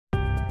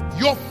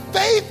Your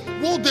faith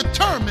will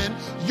determine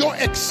your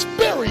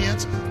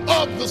experience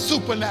of the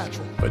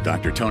supernatural. But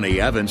Dr.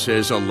 Tony Evans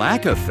says a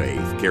lack of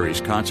faith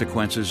carries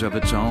consequences of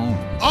its own.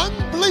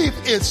 Unbelief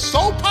is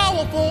so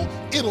powerful,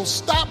 it'll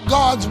stop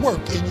God's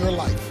work in your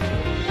life.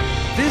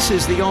 This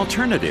is The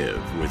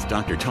Alternative with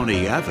Dr.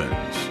 Tony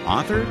Evans,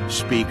 author,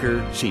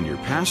 speaker, senior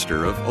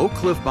pastor of Oak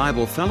Cliff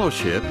Bible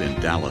Fellowship in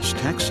Dallas,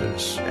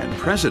 Texas, and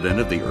president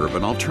of the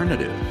Urban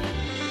Alternative.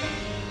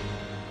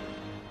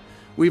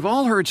 We've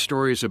all heard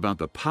stories about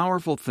the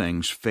powerful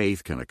things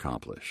faith can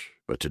accomplish.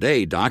 But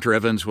today, Dr.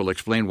 Evans will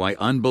explain why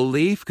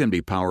unbelief can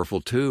be powerful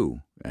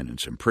too, and in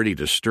some pretty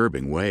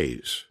disturbing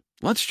ways.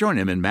 Let's join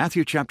him in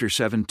Matthew chapter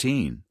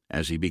 17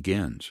 as he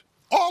begins.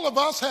 All of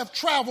us have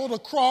traveled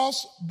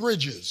across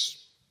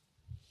bridges.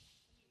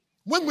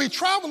 When we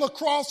travel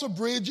across a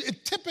bridge,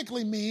 it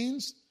typically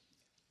means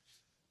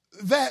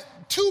that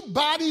two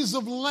bodies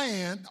of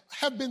land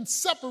have been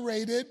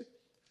separated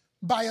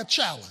by a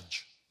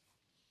challenge.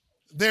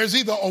 There's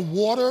either a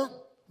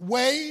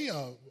waterway,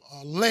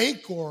 a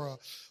lake, or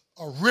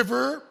a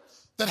river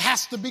that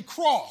has to be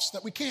crossed,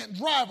 that we can't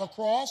drive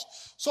across,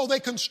 so they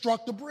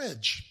construct a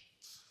bridge.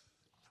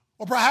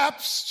 Or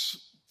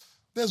perhaps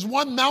there's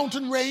one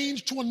mountain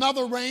range to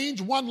another range,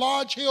 one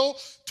large hill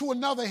to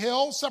another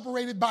hill,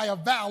 separated by a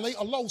valley,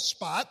 a low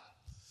spot,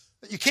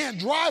 that you can't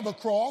drive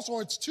across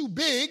or it's too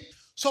big,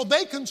 so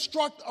they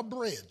construct a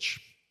bridge.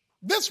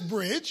 This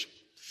bridge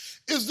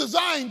is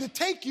designed to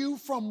take you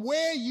from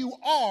where you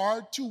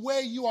are to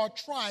where you are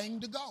trying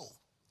to go.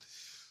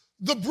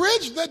 The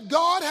bridge that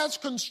God has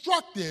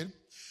constructed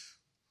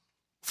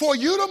for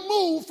you to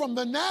move from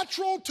the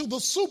natural to the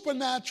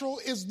supernatural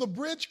is the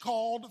bridge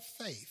called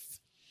faith.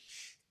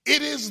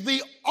 It is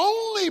the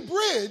only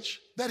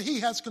bridge that he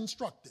has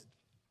constructed.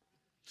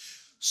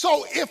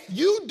 So if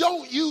you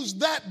don't use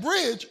that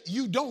bridge,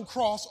 you don't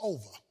cross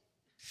over.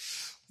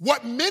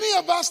 What many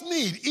of us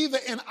need, either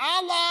in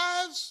our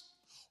lives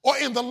or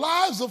in the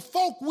lives of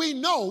folk we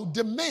know,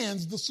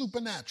 demands the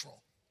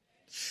supernatural.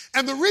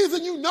 And the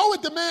reason you know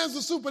it demands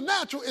the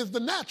supernatural is the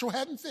natural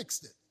hadn't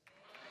fixed it.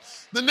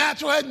 The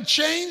natural hadn't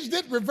changed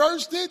it,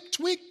 reversed it,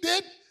 tweaked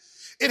it.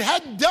 It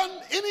hadn't done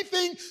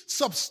anything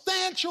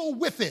substantial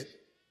with it.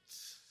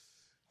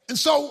 And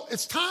so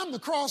it's time to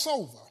cross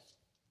over.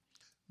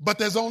 But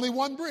there's only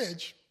one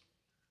bridge.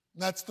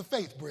 And that's the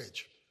faith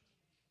bridge.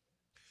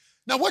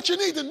 Now what you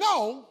need to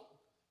know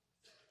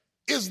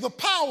is the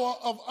power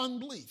of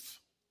unbelief.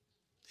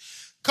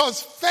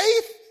 Because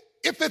faith,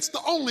 if it's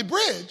the only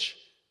bridge,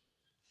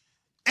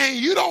 and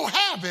you don't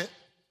have it,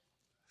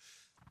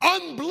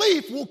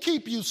 unbelief will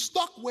keep you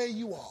stuck where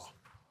you are.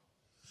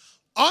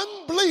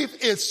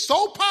 Unbelief is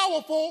so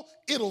powerful,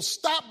 it'll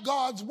stop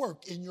God's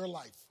work in your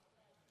life.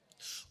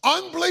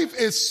 Unbelief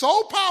is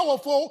so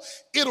powerful,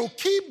 it'll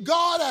keep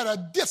God at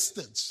a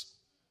distance.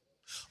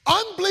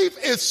 Unbelief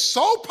is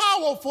so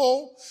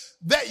powerful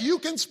that you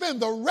can spend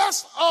the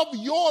rest of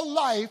your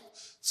life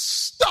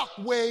stuck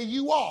where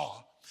you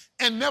are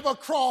and never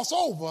cross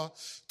over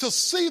to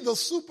see the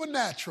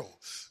supernatural.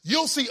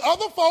 You'll see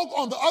other folk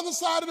on the other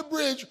side of the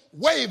bridge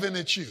waving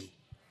at you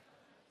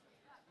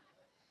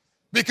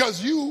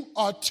because you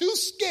are too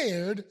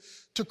scared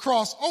to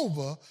cross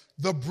over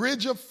the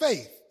bridge of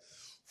faith.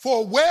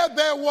 For where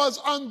there was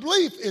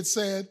unbelief, it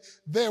said,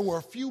 there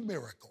were few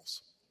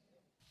miracles.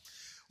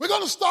 We're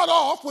going to start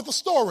off with a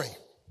story.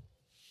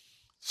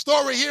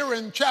 Story here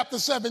in chapter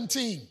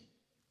 17.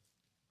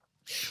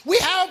 We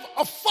have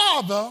a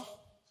father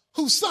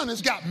whose son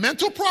has got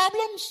mental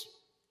problems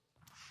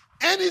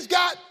and he's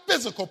got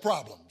physical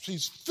problems.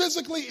 He's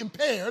physically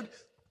impaired.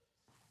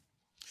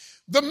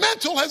 The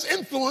mental has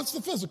influenced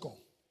the physical.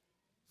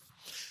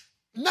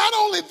 Not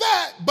only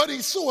that, but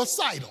he's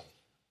suicidal.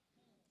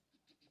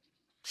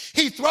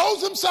 He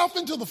throws himself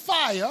into the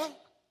fire.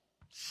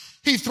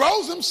 He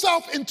throws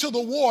himself into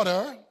the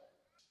water.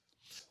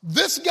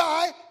 This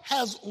guy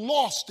has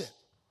lost it.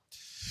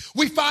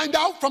 We find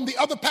out from the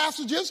other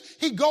passages,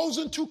 he goes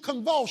into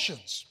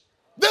convulsions.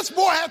 This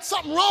boy had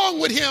something wrong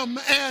with him,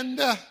 and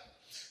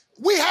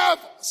we have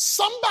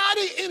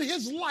somebody in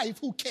his life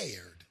who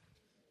cared.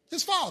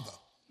 His father.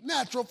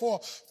 Natural for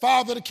a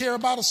father to care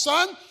about a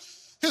son.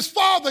 His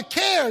father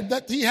cared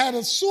that he had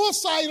a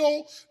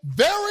suicidal,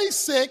 very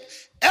sick,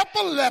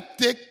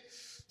 epileptic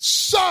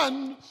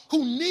son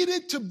who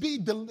needed to be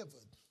delivered.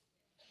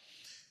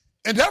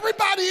 And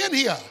everybody in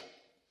here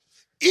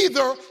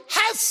either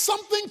has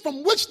something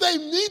from which they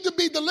need to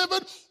be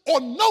delivered or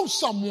know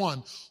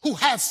someone who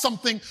has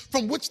something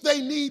from which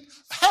they need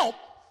help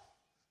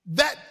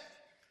that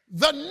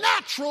the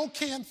natural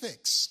can't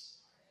fix.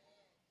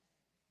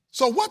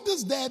 So what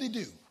does daddy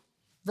do?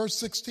 Verse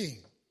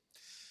 16.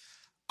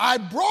 I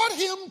brought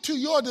him to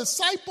your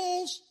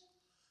disciples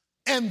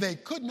and they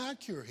could not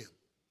cure him.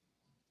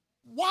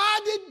 Why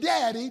did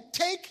daddy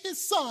take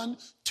his son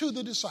to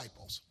the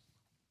disciples?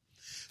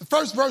 The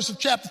first verse of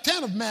chapter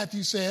 10 of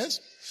Matthew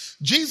says,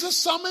 Jesus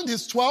summoned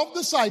his 12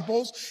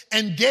 disciples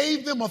and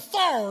gave them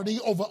authority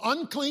over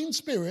unclean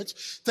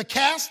spirits to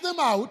cast them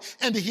out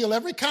and to heal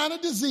every kind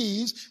of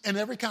disease and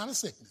every kind of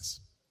sickness.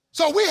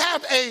 So we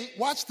have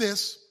watch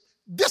this,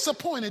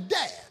 disappointed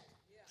dad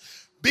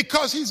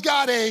because he's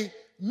got a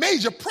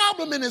major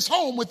problem in his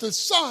home with his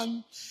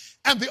son,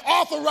 and the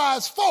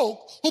authorized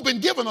folk who've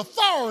been given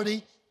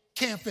authority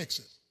can't fix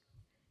it.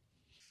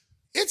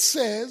 It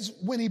says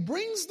when he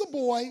brings the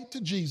boy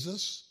to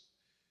Jesus,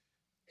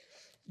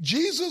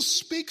 Jesus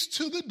speaks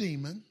to the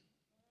demon,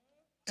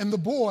 and the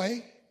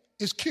boy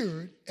is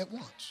cured at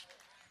once.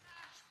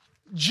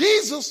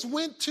 Jesus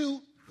went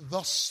to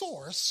the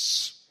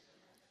source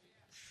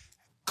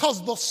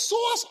because the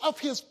source of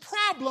his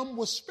problem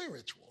was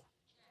spiritual.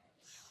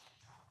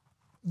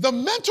 The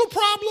mental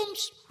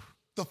problems,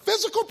 the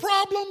physical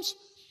problems,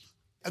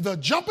 the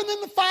jumping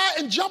in the fire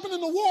and jumping in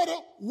the water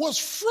was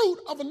fruit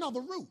of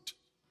another root.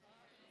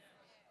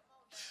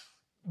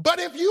 But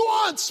if you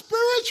aren't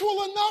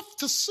spiritual enough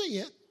to see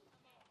it,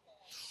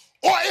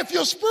 or if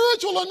you're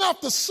spiritual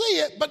enough to see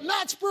it, but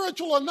not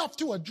spiritual enough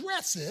to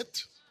address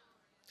it,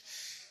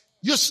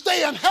 you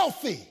stay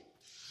unhealthy.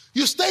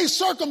 You stay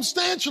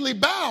circumstantially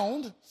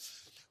bound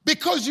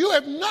because you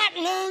have not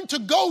learned to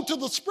go to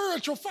the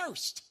spiritual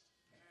first.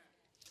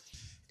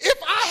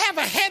 If I have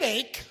a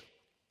headache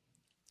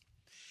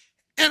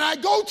and I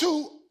go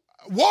to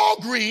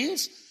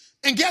Walgreens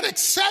and get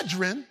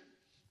Excedrin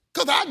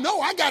because I know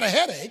I got a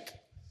headache,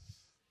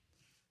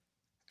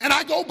 and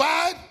I go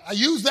buy it, I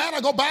use that, I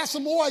go buy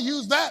some more, I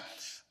use that.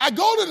 I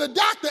go to the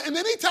doctor and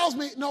then he tells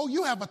me, no,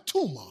 you have a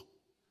tumor.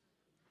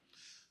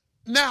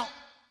 Now,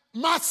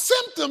 my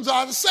symptoms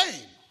are the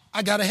same.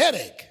 I got a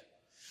headache,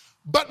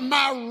 but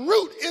my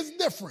root is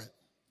different.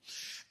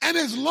 And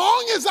as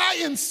long as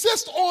I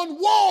insist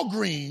on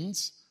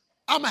Walgreens,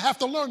 I'm going to have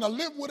to learn to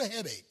live with a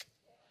headache.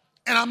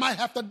 And I might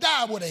have to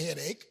die with a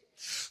headache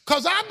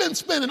because I've been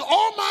spending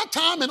all my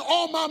time and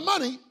all my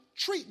money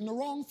treating the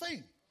wrong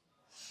thing.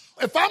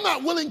 If I'm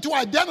not willing to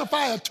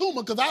identify a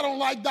tumor because I don't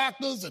like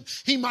doctors and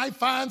he might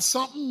find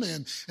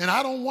something and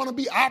I don't want to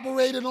be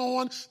operated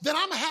on, then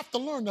I'm going to have to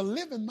learn to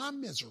live in my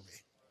misery.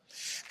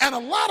 And a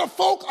lot of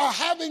folk are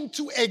having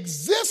to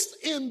exist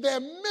in their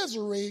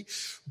misery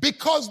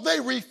because they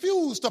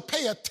refuse to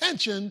pay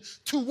attention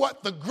to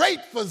what the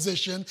great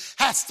physician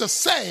has to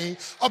say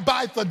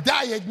about the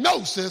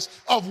diagnosis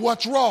of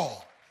what's wrong.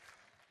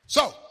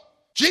 So,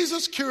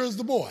 Jesus cures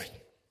the boy.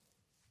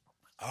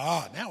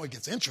 Now it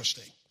gets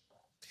interesting.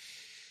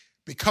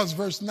 Because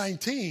verse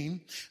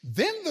 19,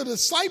 then the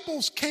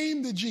disciples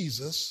came to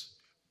Jesus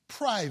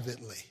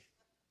privately.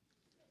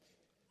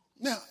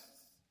 Now,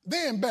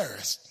 they're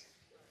embarrassed.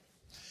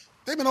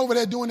 They've been over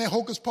there doing their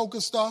hocus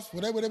pocus stuff,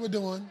 whatever they were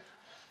doing.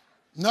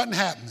 Nothing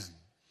happening.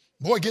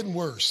 Boy, getting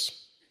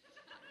worse.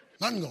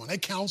 Nothing going. They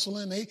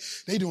counseling.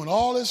 They doing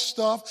all this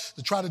stuff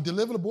to try to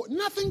deliver the boy.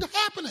 Nothing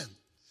happening.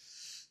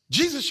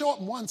 Jesus show up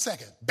in 1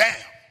 second. Bam.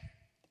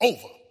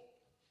 Over.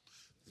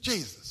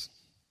 Jesus.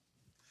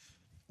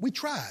 We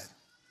tried.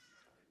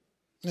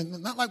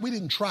 And not like we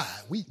didn't try.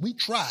 We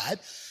tried,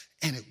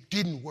 and it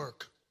didn't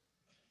work.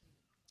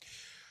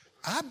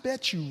 I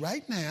bet you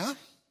right now,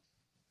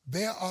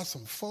 there are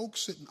some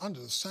folks sitting under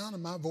the sound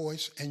of my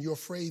voice, and your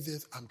phrase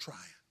is, I'm trying.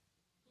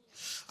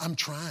 I'm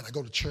trying. I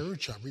go to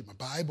church. I read my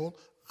Bible.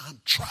 I'm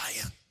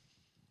trying.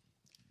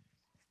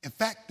 In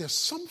fact, there's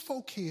some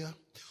folk here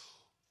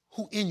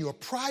who in your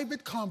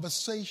private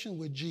conversation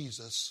with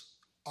Jesus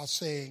are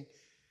saying,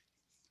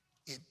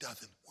 it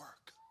doesn't work.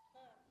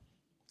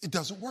 It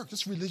doesn't work.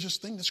 This religious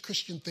thing, this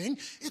Christian thing,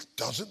 it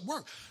doesn't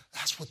work.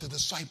 That's what the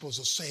disciples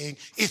are saying.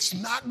 It's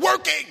not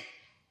working.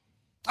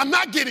 I'm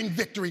not getting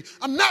victory.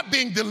 I'm not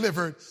being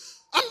delivered.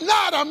 I'm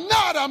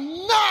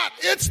not.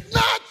 It's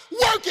not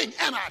working.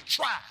 And I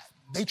tried.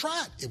 They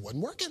tried. It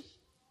wasn't working.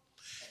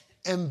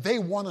 And they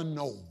want to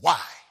know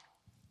why.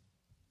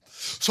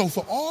 So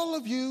for all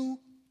of you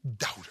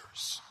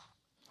doubters,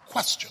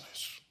 questioners,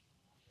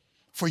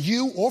 for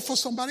you or for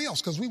somebody else,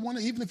 because we want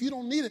to, even if you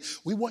don't need it,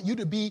 we want you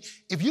to be,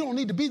 if you don't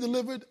need to be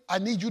delivered, I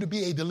need you to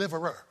be a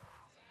deliverer.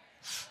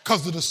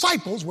 Because the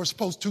disciples were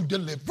supposed to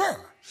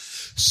deliver.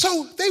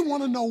 So they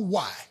want to know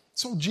why.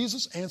 So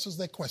Jesus answers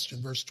that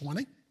question, verse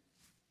 20.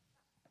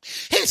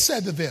 He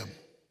said to them,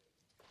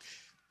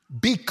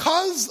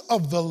 because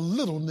of the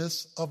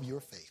littleness of your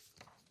faith.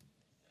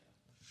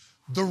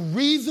 The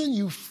reason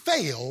you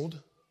failed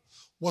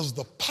was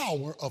the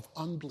power of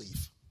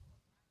unbelief.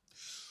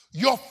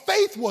 Your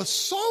faith was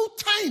so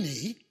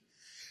tiny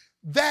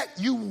that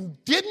you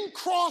didn't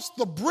cross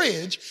the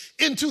bridge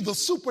into the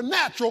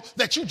supernatural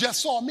that you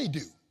just saw me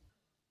do.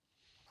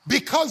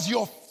 Because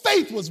your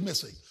faith was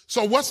missing.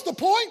 So what's the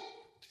point?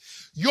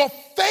 Your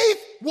faith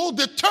will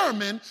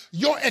determine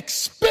your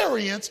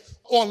experience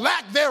or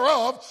lack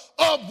thereof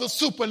of the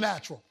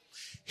supernatural.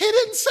 He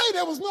didn't say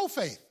there was no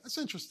faith. That's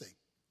interesting.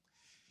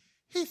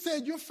 He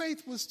said your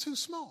faith was too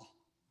small.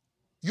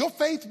 Your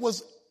faith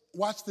was,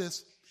 watch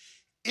this,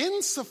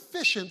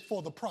 insufficient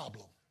for the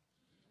problem.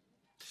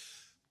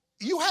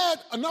 You had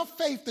enough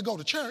faith to go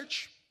to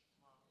church.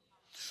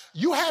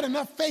 You had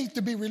enough faith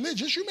to be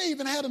religious. You may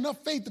even had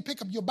enough faith to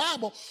pick up your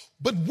Bible,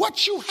 but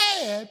what you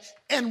had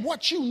and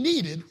what you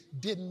needed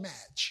didn't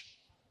match.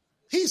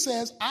 He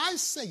says, I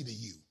say to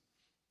you,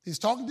 he's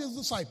talking to his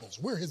disciples.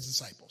 We're his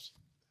disciples.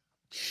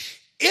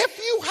 If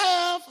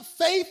have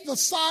faith the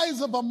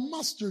size of a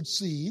mustard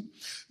seed,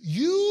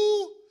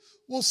 you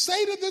will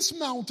say to this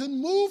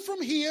mountain, move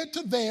from here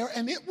to there,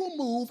 and it will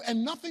move,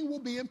 and nothing will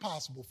be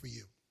impossible for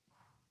you.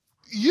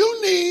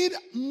 You need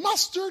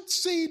mustard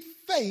seed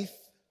faith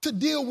to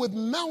deal with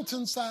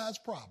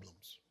mountain-sized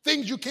problems,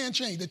 things you can't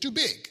change, they're too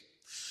big.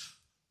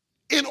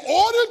 In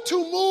order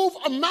to move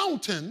a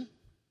mountain,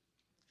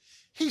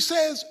 he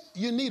says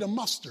you need a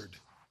mustard.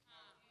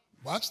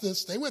 Watch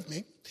this, stay with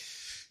me.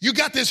 You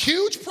got this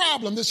huge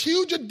problem, this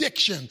huge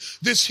addiction,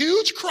 this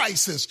huge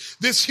crisis,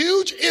 this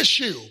huge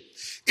issue.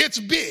 It's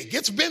big.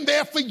 It's been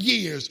there for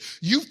years.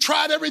 You've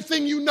tried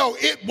everything you know.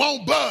 It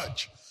won't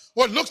budge.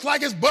 Or it looks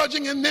like it's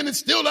budging and then it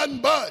still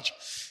doesn't budge.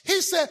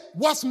 He said,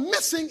 what's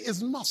missing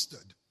is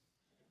mustard.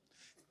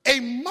 A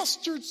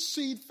mustard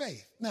seed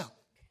faith. Now,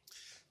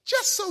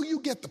 just so you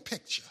get the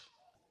picture,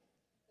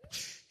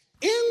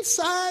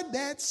 inside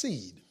that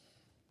seed,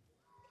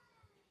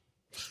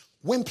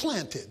 when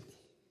planted,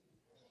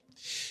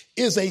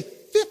 is a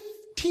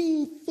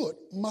 15-foot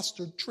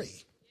mustard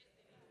tree.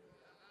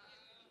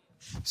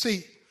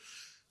 See,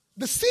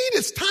 the seed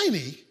is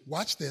tiny,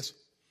 watch this,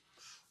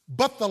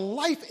 but the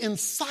life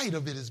inside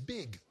of it is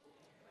big.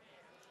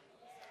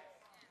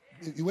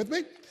 You with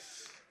me?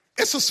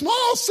 It's a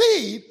small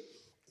seed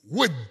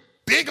with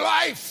big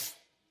life.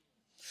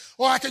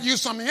 Or I could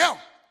use something else.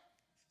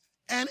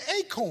 An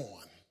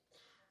acorn.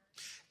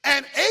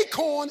 An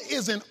acorn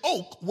is an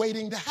oak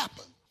waiting to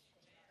happen.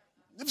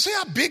 You see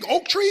how big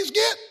oak trees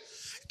get?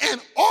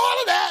 And all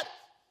of that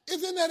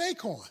is in that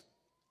acorn.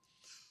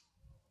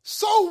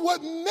 So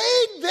what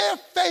made their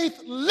faith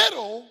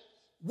little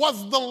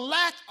was the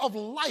lack of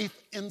life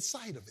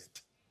inside of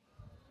it.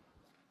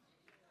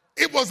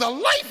 It was a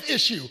life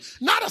issue,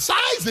 not a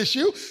size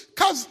issue,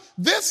 because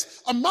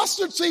a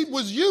mustard seed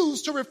was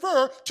used to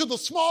refer to the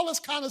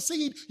smallest kind of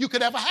seed you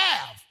could ever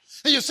have.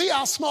 And you see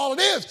how small it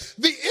is.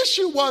 The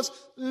issue was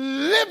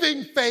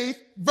living faith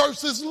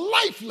versus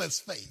lifeless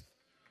faith.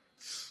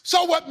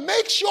 So what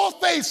makes your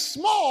faith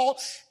small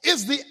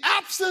is the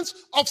absence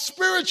of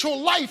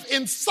spiritual life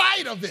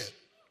inside of it.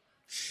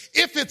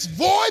 If it's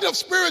void of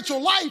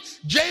spiritual life,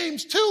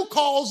 James 2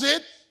 calls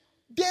it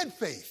dead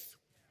faith.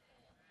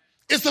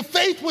 It's a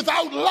faith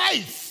without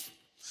life.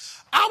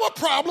 Our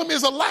problem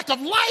is a lack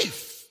of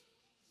life.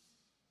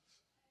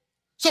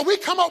 So we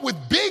come up with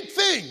big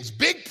things,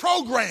 big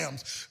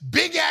programs,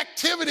 big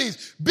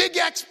activities, big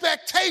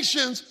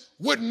expectations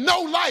with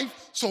no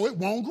life, so it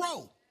won't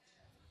grow.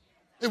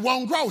 It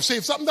won't grow. See,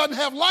 if something doesn't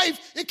have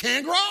life, it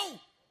can't grow.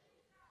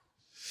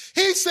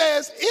 He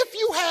says, if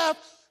you have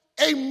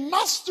a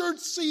mustard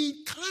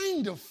seed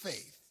kind of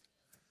faith,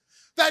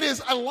 that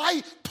is a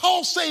life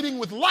pulsating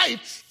with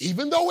life,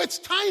 even though it's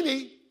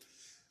tiny,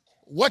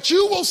 what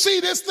you will see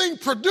this thing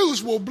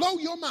produce will blow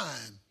your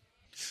mind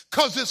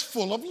because it's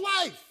full of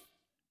life.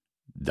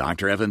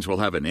 Dr. Evans will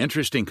have an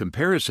interesting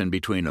comparison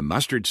between a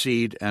mustard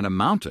seed and a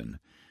mountain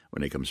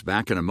when he comes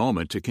back in a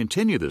moment to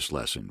continue this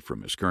lesson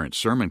from his current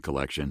sermon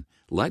collection,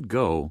 Let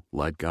Go,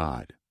 Let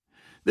God.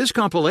 This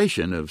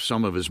compilation of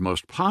some of his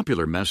most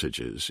popular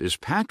messages is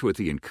packed with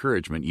the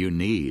encouragement you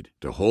need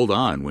to hold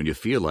on when you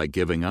feel like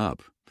giving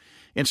up.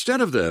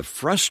 Instead of the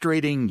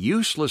frustrating,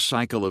 useless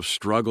cycle of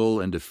struggle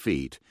and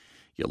defeat,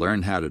 you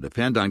learn how to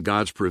depend on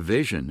God's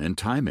provision and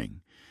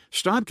timing.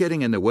 Stop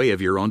getting in the way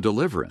of your own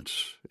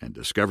deliverance and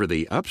discover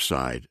the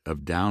upside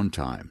of down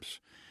times.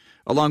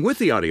 Along with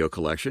the audio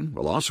collection,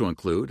 we'll also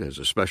include, as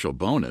a special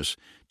bonus,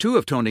 2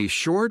 of Tony's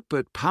short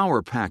but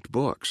power-packed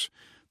books,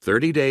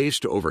 30 Days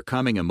to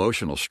Overcoming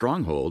Emotional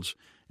Strongholds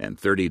and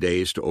 30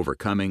 Days to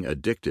Overcoming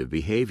Addictive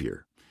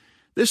Behavior.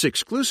 This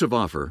exclusive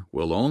offer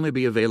will only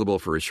be available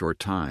for a short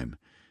time,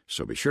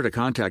 so be sure to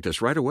contact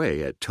us right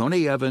away at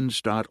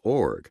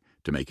tonyevans.org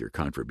to make your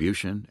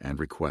contribution and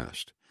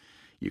request.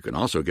 You can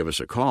also give us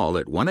a call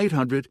at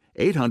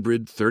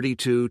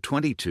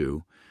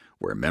 1-800-800-3222,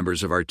 where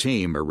members of our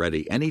team are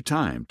ready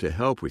anytime to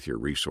help with your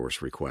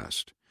resource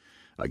request.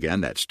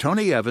 Again, that's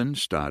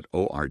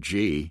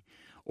tonyevans.org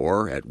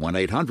or at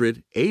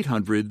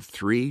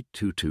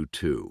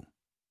 1-800-800-3222.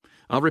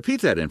 I'll repeat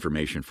that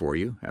information for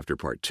you after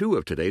part 2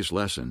 of today's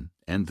lesson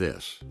and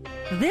this.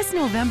 This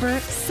November,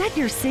 set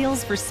your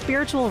sails for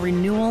spiritual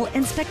renewal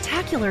and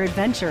spectacular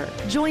adventure.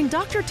 Join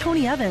Dr.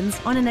 Tony Evans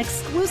on an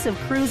exclusive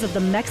cruise of the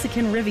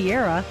Mexican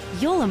Riviera.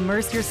 You'll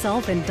immerse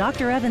yourself in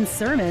Dr. Evans'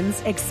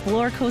 sermons,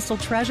 explore coastal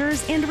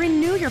treasures, and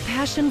renew your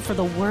passion for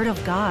the Word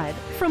of God.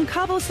 From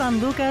Cabo San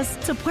Lucas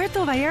to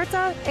Puerto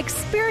Vallarta,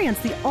 experience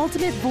the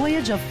ultimate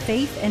voyage of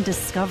faith and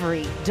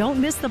discovery. Don't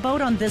miss the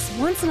boat on this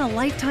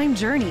once-in-a-lifetime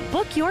journey.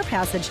 Book your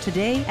passage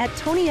today at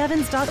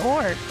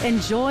tonyevans.org.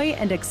 Enjoy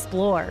and explore.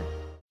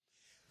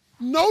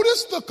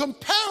 Notice the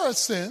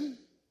comparison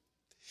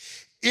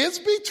is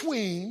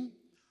between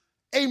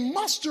a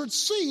mustard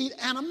seed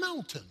and a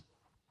mountain.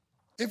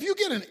 If you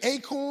get an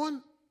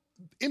acorn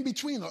in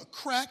between a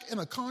crack in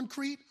a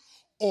concrete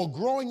or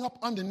growing up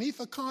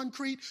underneath a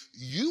concrete,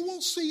 you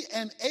will see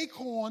an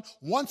acorn,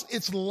 once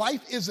its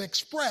life is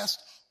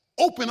expressed,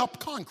 open up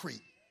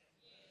concrete.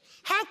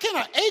 How can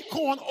an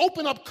acorn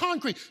open up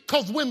concrete?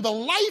 Because when the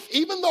life,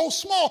 even though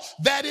small,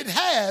 that it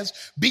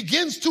has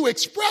begins to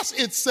express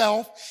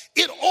itself,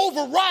 it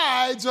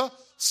overrides a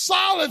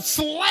solid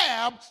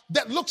slab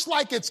that looks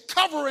like it's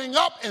covering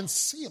up and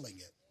sealing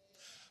it.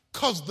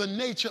 Because the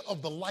nature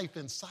of the life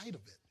inside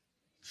of it.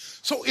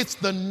 So it's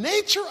the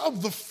nature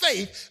of the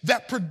faith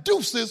that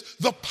produces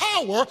the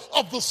power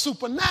of the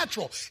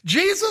supernatural.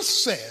 Jesus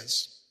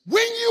says,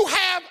 when you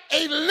have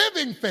a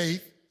living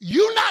faith,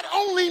 you not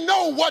only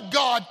know what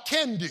God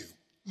can do,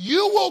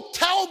 you will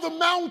tell the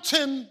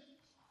mountain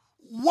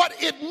what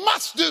it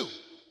must do.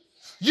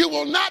 You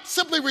will not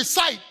simply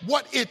recite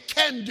what it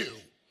can do.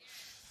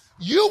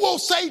 You will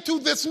say to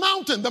this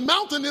mountain, the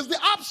mountain is the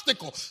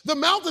obstacle. The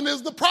mountain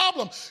is the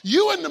problem.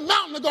 You and the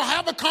mountain are going to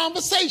have a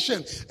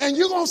conversation. And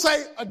you're going to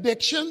say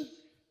addiction.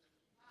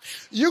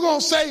 You're going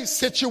to say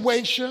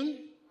situation.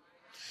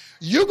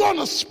 You're going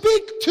to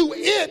speak to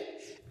it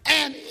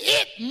and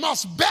it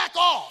must back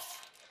off.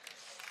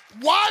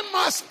 Why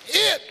must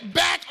it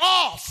back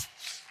off?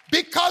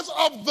 Because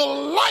of the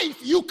life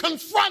you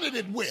confronted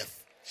it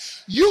with.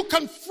 You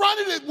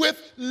confronted it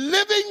with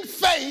living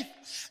faith,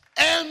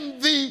 and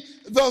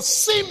the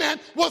cement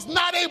was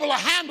not able to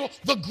handle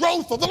the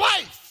growth of the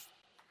life.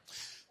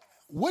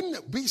 Wouldn't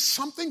it be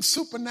something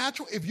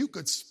supernatural if you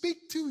could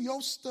speak to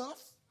your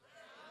stuff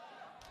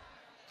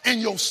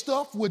and your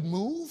stuff would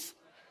move?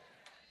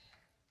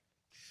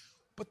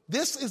 But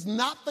this is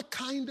not the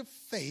kind of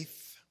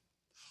faith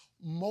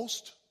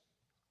most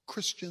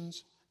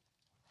Christians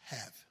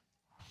have.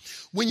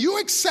 When you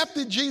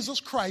accepted Jesus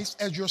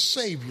Christ as your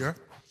Savior,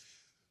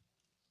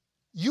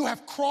 you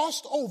have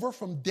crossed over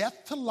from death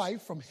to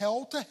life, from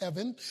hell to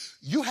heaven.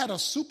 You had a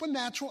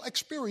supernatural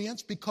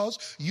experience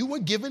because you were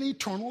given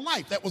eternal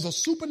life. That was a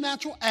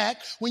supernatural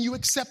act when you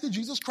accepted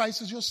Jesus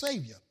Christ as your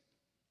Savior.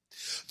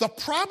 The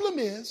problem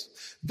is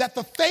that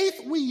the faith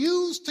we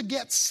used to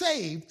get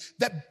saved,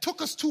 that took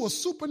us to a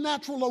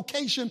supernatural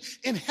location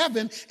in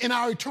heaven in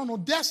our eternal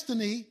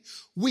destiny,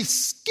 we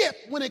skip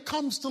when it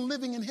comes to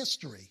living in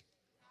history.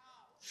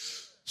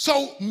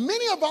 So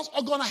many of us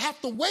are going to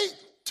have to wait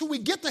till we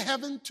get to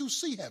heaven to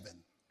see heaven,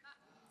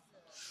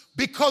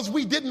 because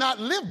we did not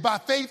live by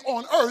faith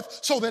on earth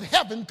so that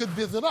heaven could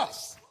visit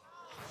us.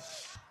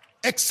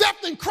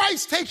 Accepting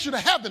Christ takes you to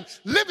heaven.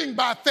 Living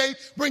by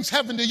faith brings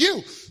heaven to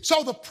you.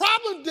 So the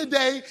problem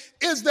today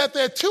is that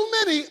there are too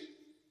many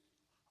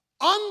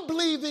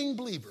unbelieving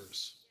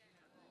believers.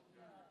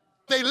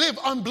 They live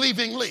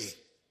unbelievingly.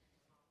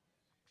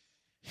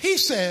 He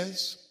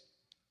says,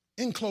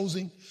 in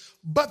closing,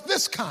 but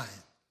this kind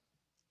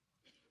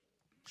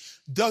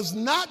does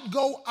not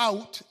go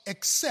out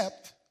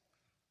except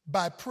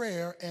by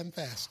prayer and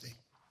fasting.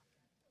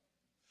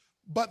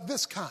 But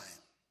this kind.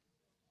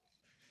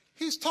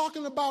 He's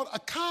talking about a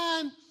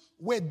kind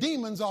where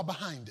demons are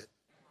behind it.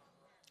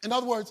 In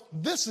other words,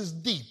 this is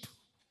deep.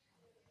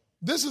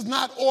 This is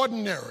not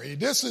ordinary.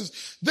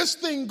 This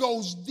thing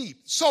goes deep.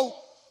 So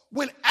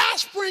when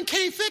aspirin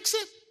can't fix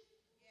it,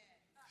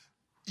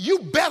 you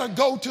better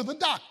go to the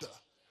doctor.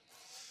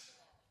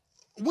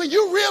 When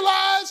you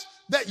realize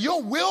that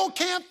your will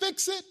can't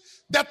fix it,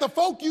 that the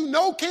folk you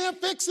know can't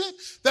fix it,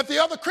 that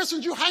the other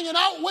Christians you're hanging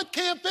out with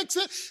can't fix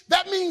it,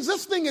 that means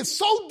this thing is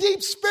so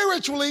deep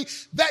spiritually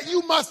that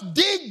you must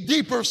dig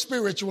deeper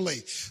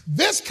spiritually.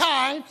 This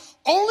kind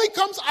only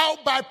comes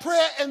out by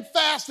prayer and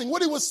fasting.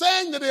 What he was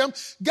saying to them,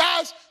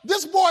 guys,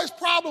 this boy's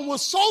problem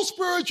was so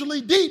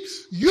spiritually deep,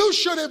 you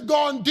should have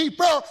gone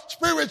deeper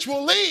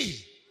spiritually.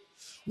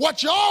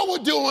 What y'all were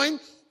doing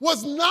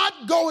was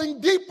not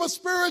going deeper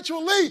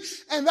spiritually.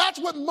 And that's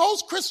what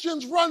most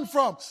Christians run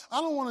from.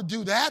 I don't want to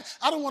do that.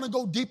 I don't want to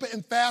go deeper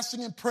in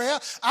fasting and prayer.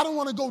 I don't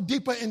want to go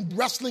deeper in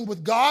wrestling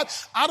with God.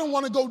 I don't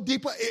want to go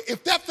deeper.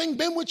 If that thing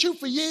been with you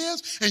for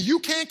years and you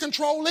can't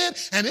control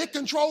it and it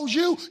controls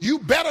you, you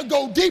better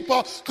go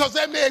deeper, because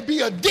there may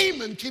be a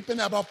demon keeping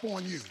that up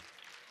on you.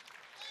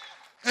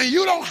 And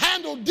you don't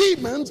handle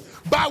demons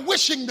by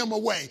wishing them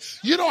away.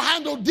 You don't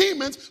handle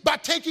demons by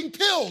taking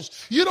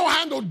pills. You don't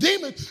handle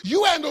demons.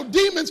 You handle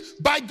demons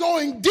by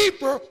going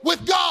deeper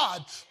with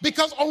God,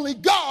 because only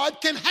God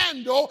can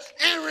handle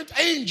errant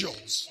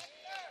angels.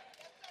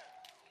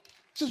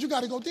 So you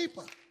got to go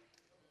deeper.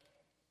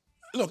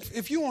 Look,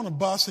 if you're on a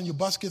bus and your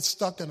bus gets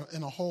stuck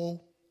in a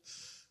hole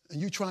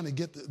and you're trying to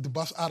get the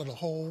bus out of the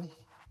hole,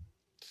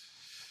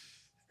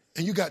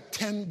 and you got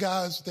 10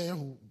 guys there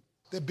who,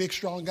 they're big,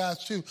 strong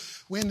guys too.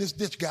 We're in this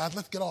ditch, guys.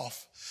 Let's get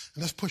off.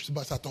 And let's push the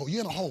bus out the hole.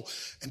 You're in a hole.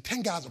 And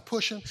 10 guys are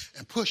pushing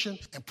and pushing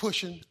and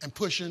pushing and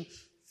pushing,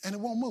 and it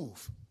won't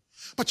move.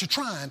 But you're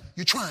trying.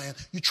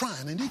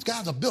 And these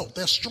guys are built.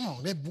 They're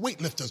strong. They're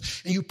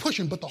weightlifters. And you're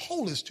pushing, but the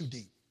hole is too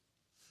deep.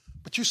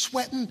 But you're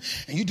sweating,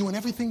 and you're doing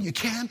everything you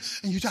can.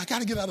 And I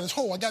got to get out of this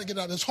hole. I got to get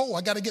out of this hole.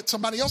 I got to get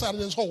somebody else out of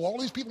this hole. All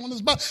these people on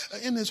this bus are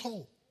in this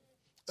hole.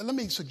 And let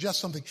me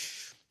suggest something.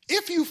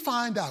 If you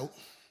find out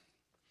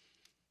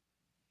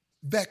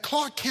that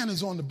Clark Kent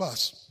is on the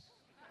bus,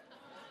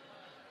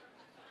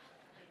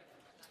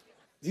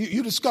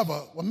 you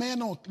discover a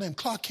man named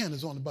Clark Kent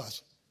is on the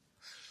bus,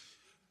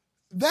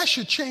 that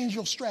should change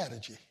your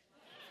strategy.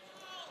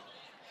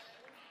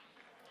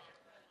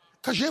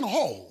 because you're in a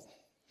hole.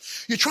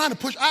 You're trying to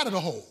push out of the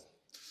hole.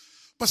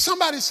 But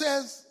somebody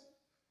says,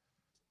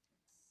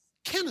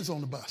 Kent is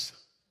on the bus.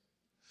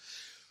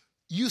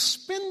 You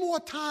spend more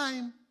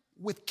time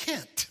with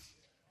Kent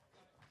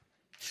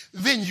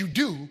than you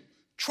do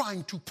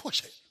trying to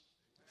push it.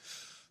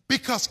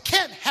 Because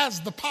Kent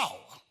has the power.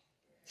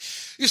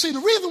 You see, the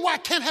reason why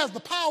Kent has the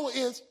power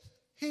is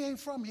he ain't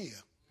from here.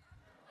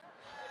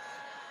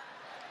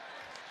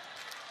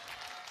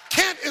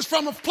 Kent is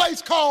from a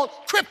place called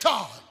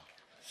Krypton.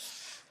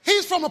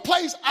 He's from a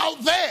place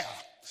out there.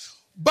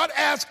 But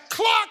as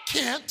Clark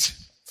Kent,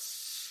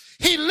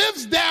 he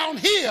lives down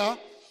here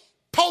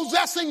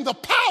possessing the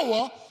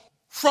power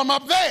from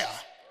up there.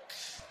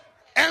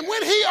 And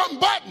when he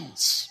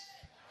unbuttons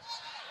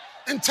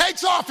and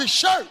takes off his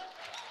shirt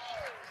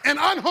and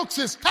unhooks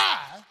his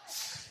tie,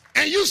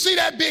 and you see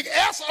that big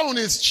S on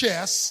his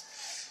chest,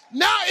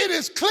 now it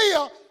is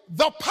clear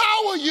the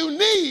power you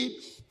need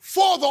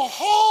for the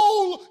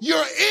hole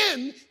you're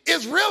in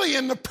is really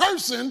in the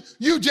person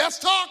you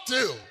just talked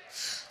to.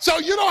 So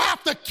you don't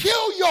have to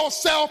kill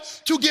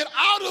yourself to get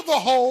out of the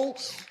hole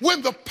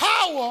when the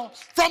power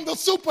from the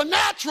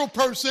supernatural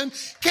person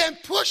can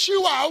push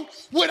you out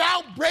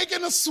without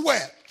breaking a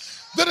sweat.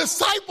 The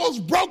disciples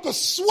broke a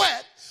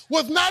sweat,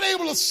 was not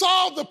able to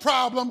solve the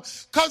problem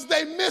because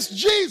they missed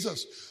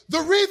Jesus. The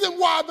reason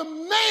why the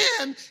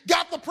man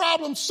got the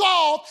problem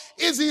solved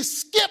is he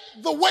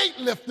skipped the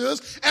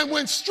weightlifters and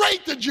went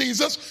straight to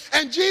Jesus,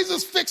 and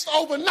Jesus fixed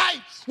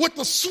overnight what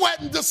the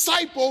sweating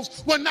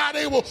disciples were not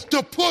able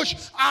to push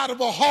out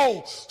of a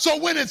hole. So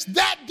when it's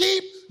that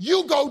deep,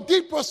 you go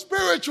deeper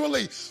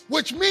spiritually,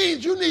 which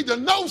means you need to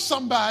know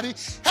somebody,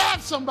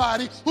 have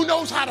somebody who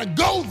knows how to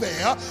go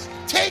there,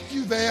 take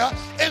you there,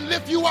 and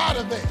lift you out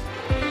of there.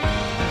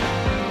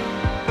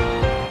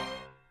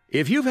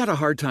 If you've had a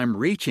hard time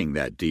reaching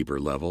that deeper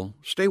level,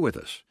 stay with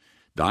us.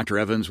 Dr.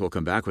 Evans will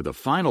come back with a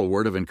final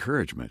word of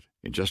encouragement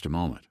in just a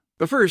moment.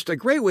 But first, a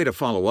great way to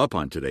follow up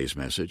on today's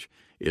message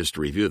is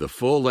to review the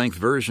full-length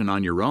version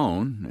on your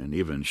own and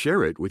even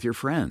share it with your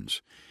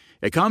friends.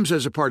 It comes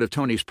as a part of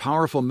Tony's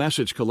powerful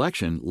message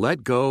collection,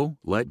 Let Go,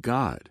 Let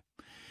God.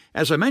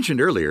 As I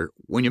mentioned earlier,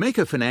 when you make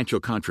a financial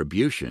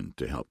contribution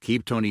to help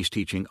keep Tony's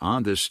teaching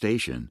on this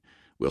station,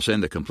 we'll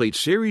send the complete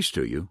series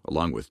to you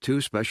along with 2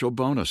 special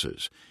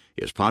bonuses.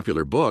 His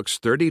popular books,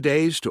 30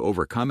 Days to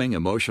Overcoming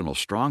Emotional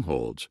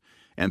Strongholds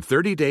and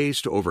 30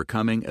 Days to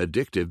Overcoming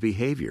Addictive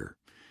Behavior.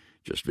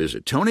 Just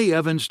visit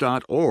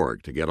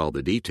tonyevans.org to get all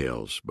the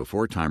details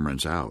before time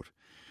runs out.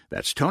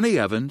 That's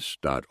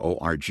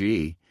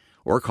tonyevans.org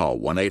or call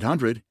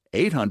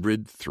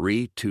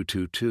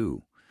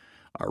 1-800-800-3222.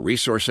 Our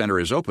Resource Center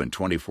is open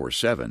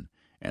 24/7,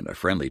 and a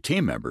friendly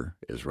team member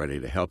is ready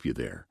to help you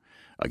there.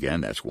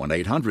 Again, that's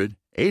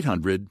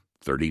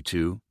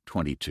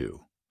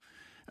 1-800-800-3222.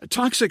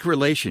 Toxic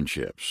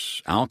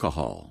relationships,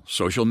 alcohol,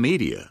 social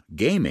media,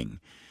 gaming.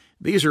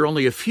 These are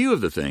only a few of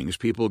the things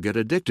people get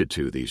addicted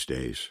to these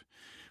days.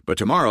 But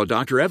tomorrow,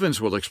 Dr. Evans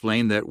will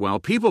explain that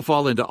while people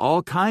fall into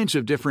all kinds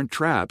of different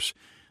traps,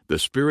 the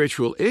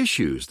spiritual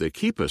issues that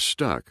keep us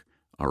stuck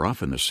are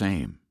often the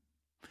same.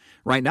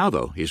 Right now,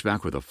 though, he's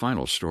back with a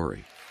final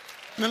story.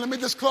 Now, let me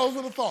just close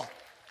with a thought.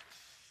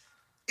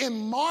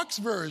 In Mark's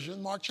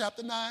version, Mark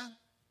chapter 9,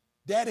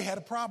 Daddy had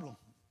a problem.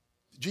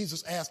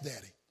 Jesus asked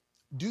Daddy,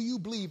 do you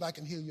believe I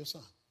can heal your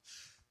son?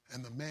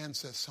 And the man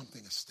says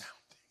something astounding.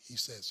 He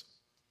says,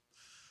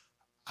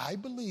 I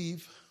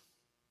believe,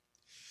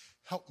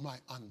 help my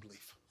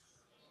unbelief.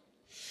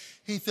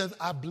 He says,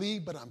 I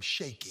believe, but I'm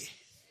shaky.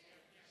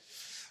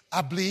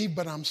 I believe,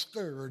 but I'm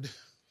scared.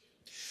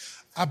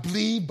 I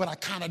believe, but I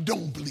kind of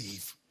don't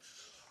believe.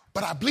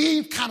 But I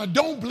believe, kind of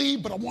don't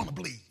believe, but I want to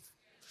believe.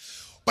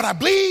 But I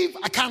believe,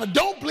 I kind of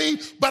don't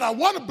believe, but I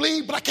want to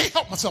believe, but I can't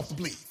help myself to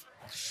believe.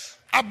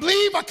 I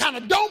believe, I kind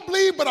of don't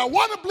believe, but I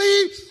want to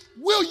believe.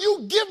 Will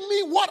you give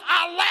me what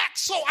I lack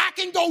so I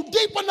can go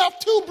deep enough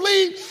to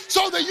believe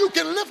so that you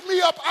can lift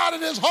me up out of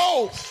this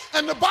hole?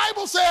 And the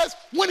Bible says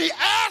when he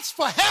asked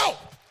for help,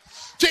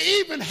 to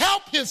even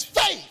help his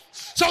faith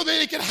so that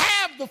he could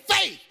have the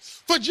faith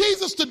for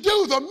Jesus to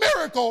do the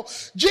miracle,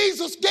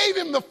 Jesus gave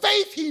him the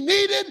faith he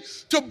needed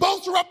to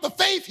bolster up the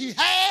faith he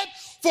had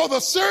for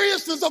the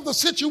seriousness of the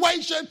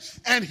situation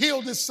and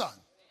healed his son.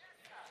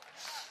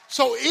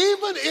 So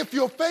even if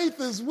your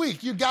faith is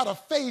weak, you got a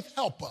faith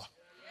helper.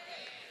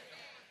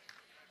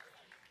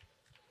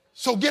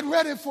 So get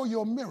ready for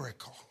your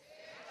miracle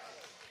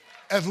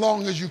as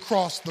long as you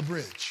cross the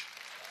bridge.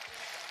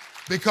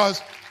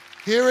 Because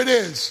here it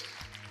is,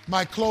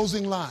 my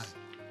closing line.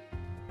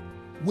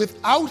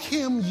 Without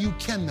him, you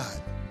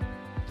cannot.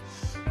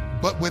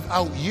 But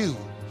without you,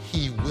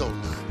 he will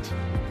not.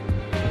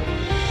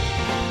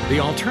 The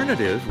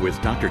Alternative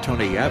with Dr.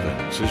 Tony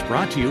Evans is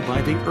brought to you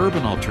by the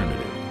Urban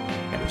Alternative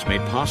and is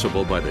made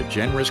possible by the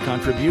generous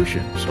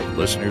contributions of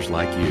listeners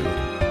like you.